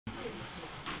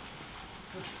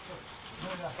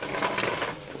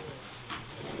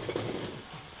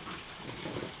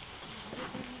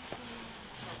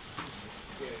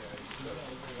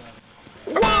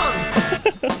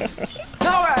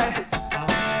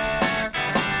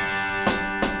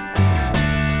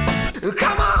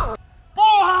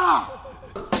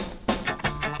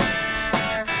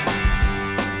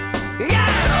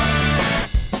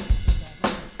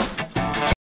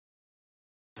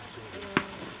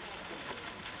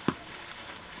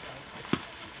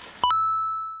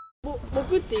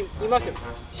僕っていますよ、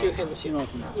周辺のシーンいま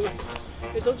すね。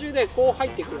で途中でこう入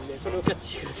ってくるんで、それをキャッチ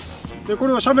してください。でこ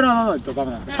れは喋らないとダ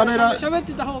メなんですか？喋っ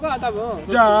てた方が多分。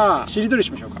じゃあしりとり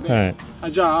しましょうかね。は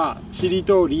い。じゃあしり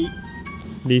とり、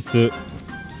リス、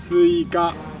スイ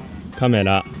カ、カメ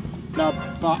ラ、ラ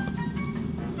ッパ、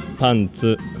パン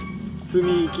ツ、積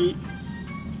み木、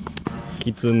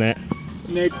キツネ、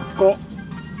根っこ、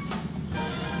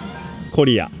コ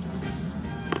リア、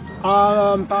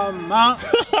アンパンマン。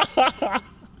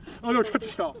あ、でもキャッチ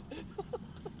した。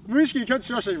無意識にキャッチ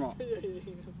しました今。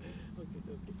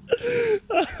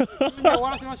終わ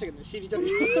らせましたけど、しりと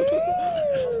り。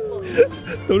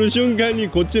取る瞬間に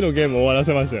こっちのゲーム終わら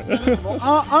せましたよね。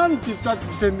あんって言った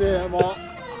時点でも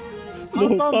うア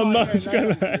ンパンマンしかな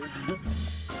い。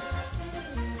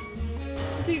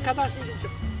次片足でしょ。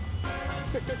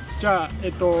じゃあ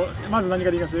まず何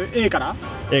からいきます？ A から？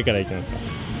 A からいきますか。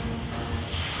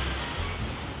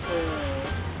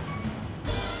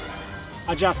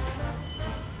Adjust.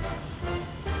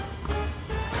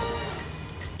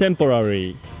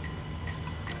 Temporary.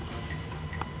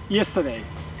 Yesterday.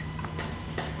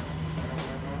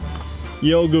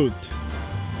 Yogurt.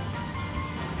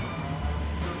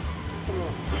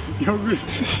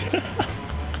 Yogurt.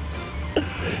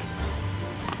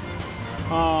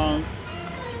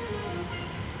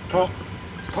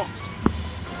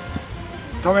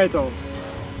 Tomato.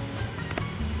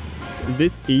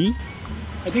 This E?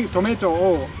 I think tomato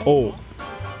O. O.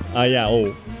 Yeah,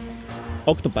 O.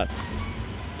 Octopus.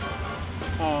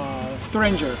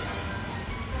 Stranger.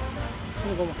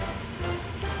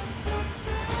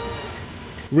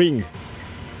 Ring.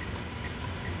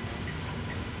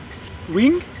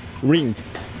 Ring? Ring.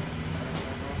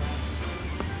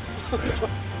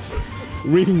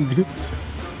 Ring.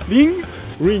 Ring?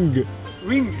 Ring.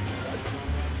 Ring.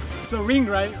 So ring,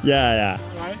 right? Yeah, yeah.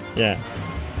 Right? Yeah.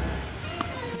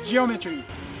 Geometry.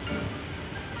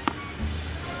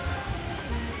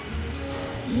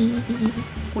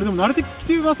 これでも慣れてき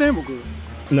てません？僕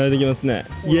慣れてきますね。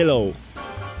Yellow.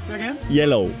 Say again?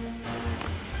 Yellow.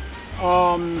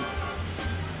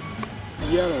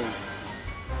 Yellow.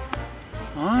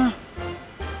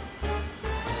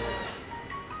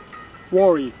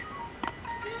 Worry.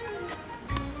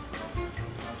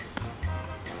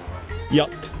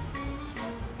 Yacht.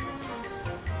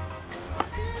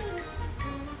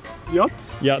 Yacht?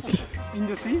 Yacht. In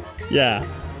the sea? Yeah.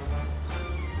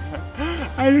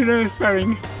 I don't know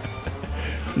spelling.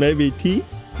 Maybe T?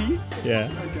 T? Yeah.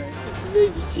 Okay.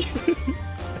 Maybe T.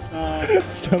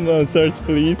 Someone search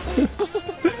please.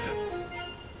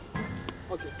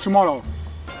 Okay. Tomorrow.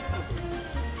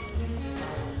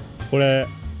 これ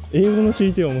英語の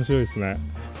CT 面白いですね。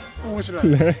面白い。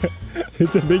ね。めっ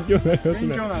ちゃ勉強になりますね。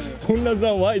勉強なる。本田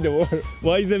さん Y で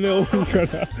Y 攻め多いから。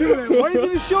でもね Y 攻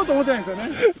めしようと思ってないんですよね。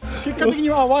結果的に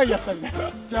は Y やったみたい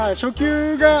な。じゃあ初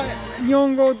級が日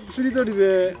本語しりとり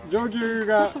で上級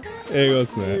が英語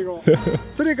ですね。英語。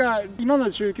それか今の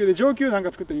中級で上級なん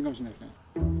か作ってもいいかもしれないですね。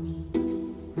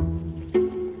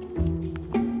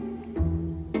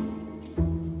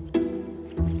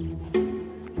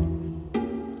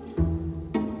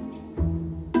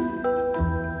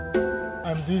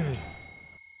I'm busy.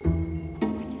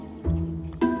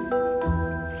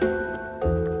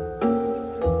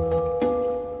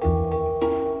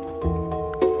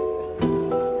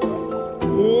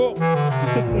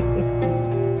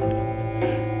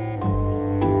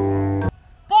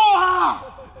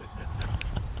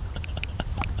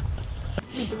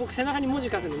僕背中に文字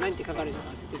書くの何て書かれるか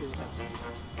当ててください。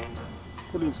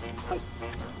これですか？はい。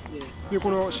でこ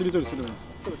れをしりとりすればいいんです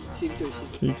か？そうです。しりとりし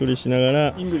りとりしなが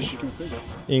らイングリッシュいきますよ。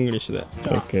イングリッシュで。じ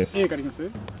ゃあ A からいきます？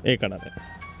 A からで。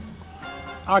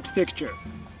アーキテクチャー。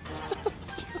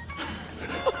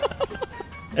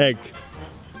エッグ。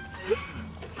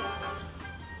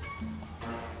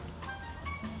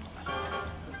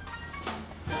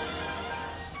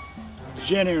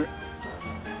ジェネル。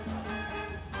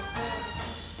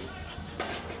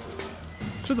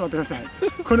ちょっと待ってください。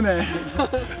これね、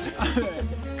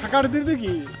書かれてる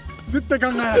時絶対考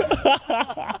えない。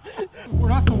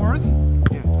Last words?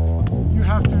 You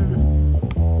have to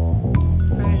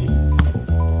say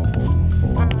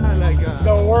the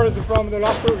words from the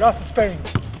last spelling.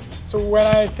 So when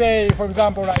I say, for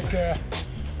example, like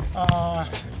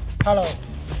hello,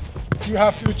 you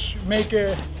have to make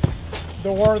the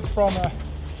words from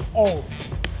O. Okay.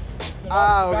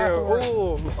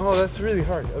 Oh, that's really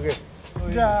hard. Okay.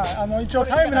 じゃあ一応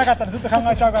タイムなかったらずっと考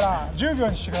えちゃうから10秒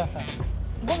にしてください。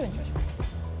5秒にしましょ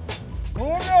う。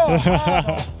5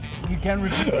秒。You can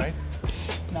repeat, right?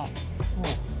 No.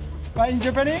 But in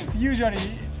Japanese,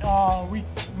 usually we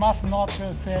must not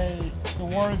say the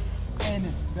words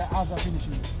in the other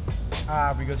finishing.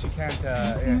 Because you can't.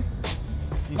 Yeah.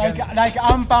 You Like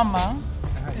Anpanman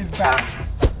is bad.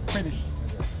 Finish.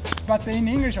 But in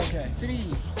English, okay.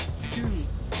 3, 2,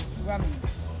 1.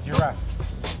 Giraffe.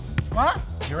 What?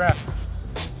 Giraffe.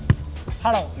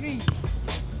 Hello. 3.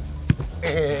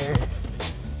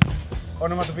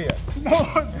 Onomatopoeia. No.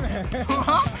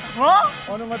 What?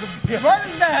 Onomatopoeia. What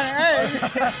is that?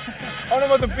 Hey.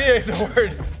 Onomatopoeia is a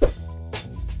word.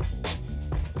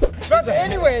 But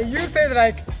anyway, you said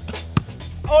like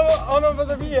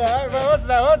onomatopoeia. But what's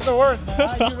that? What's the word?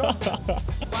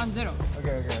 1-0.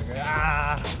 Okay.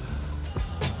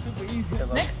 Super easy.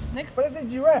 Next. But I said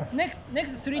giraffe. Next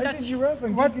 3 I touch. said giraffe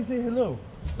and What? you can say hello.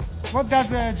 What does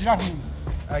giraffe mean?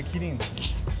 Kidding.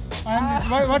 And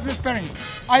what's the spelling?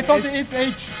 I thought it's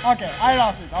H. Okay, I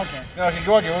lost it. Okay. Okay,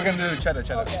 go again. We're gonna do cheddar.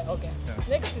 Okay.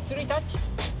 Next 3 touch.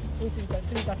 Only 3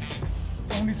 touch.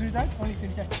 Only 3 touch? Only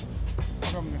 3 touch.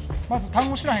 まず単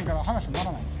語知らへんから話にな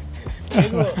らないですね。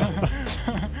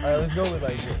Alright, let's go with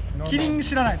like normal. キリン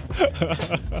知らないです。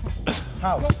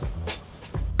How?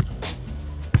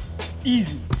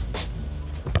 Easy.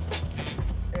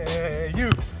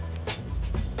 You.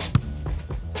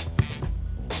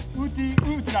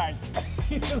 Utilize.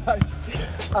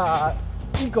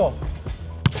 Eco.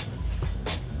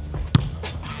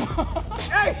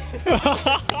 Hey!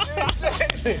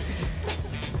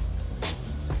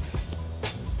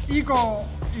 Eco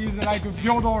is like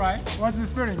平等, right? What's the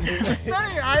spelling? The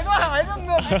spelling? I don't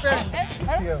know the spelling.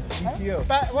 ECO.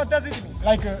 But what does it mean?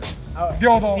 Like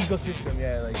平等. Ecosystem,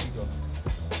 yeah, like eco.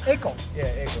 Eco.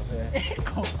 Yeah, eco. Yeah.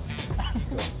 Eco.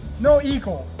 No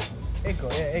eco. Eco,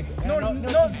 yeah, eco. No, not no.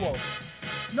 equal.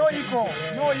 No equal.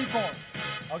 Yeah. No equal.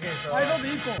 Okay, so. I don't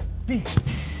equal. B.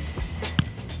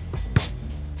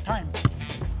 Time.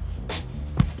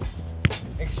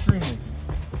 Extremely.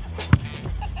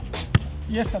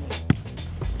 Yesterday.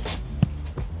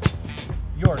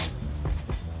 Yours.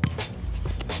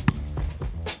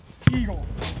 Eagle.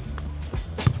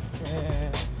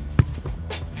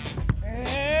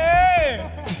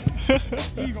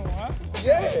 Eagle, huh?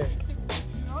 Yeah.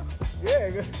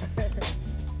 Yeah.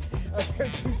 I kept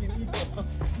thinking equal.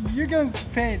 You can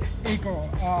say equal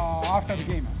after the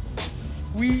game.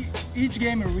 Each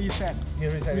game reset. Yeah,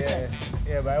 reset.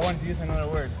 Yeah, but I wanted to use another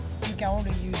word. You can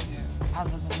only use other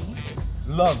than me.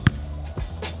 Love.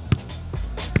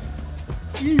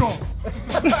 Eagle. I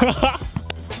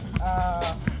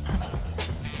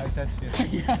touched it.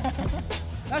 Yeah.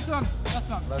 Last one.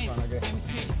 Okay.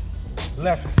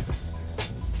 Left.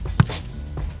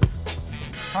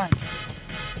 Time.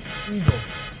 Eagle.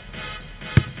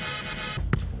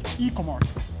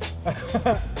 E-commerce.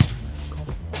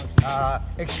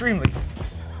 Extremely.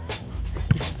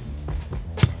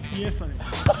 Yesterday.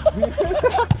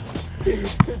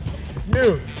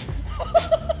 You.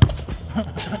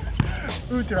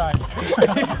 Utilize.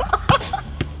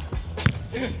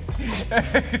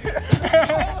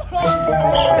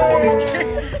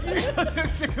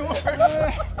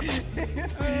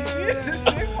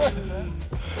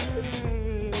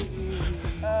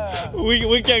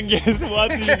 We can guess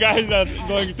what you guys are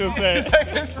going to say. It's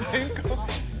like the same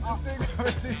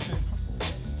conversation.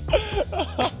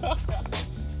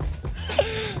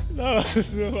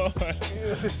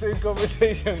 It's the same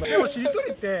conversation. でもしりと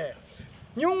りって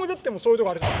日本語でってもそういうと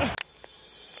こあるじゃないですか。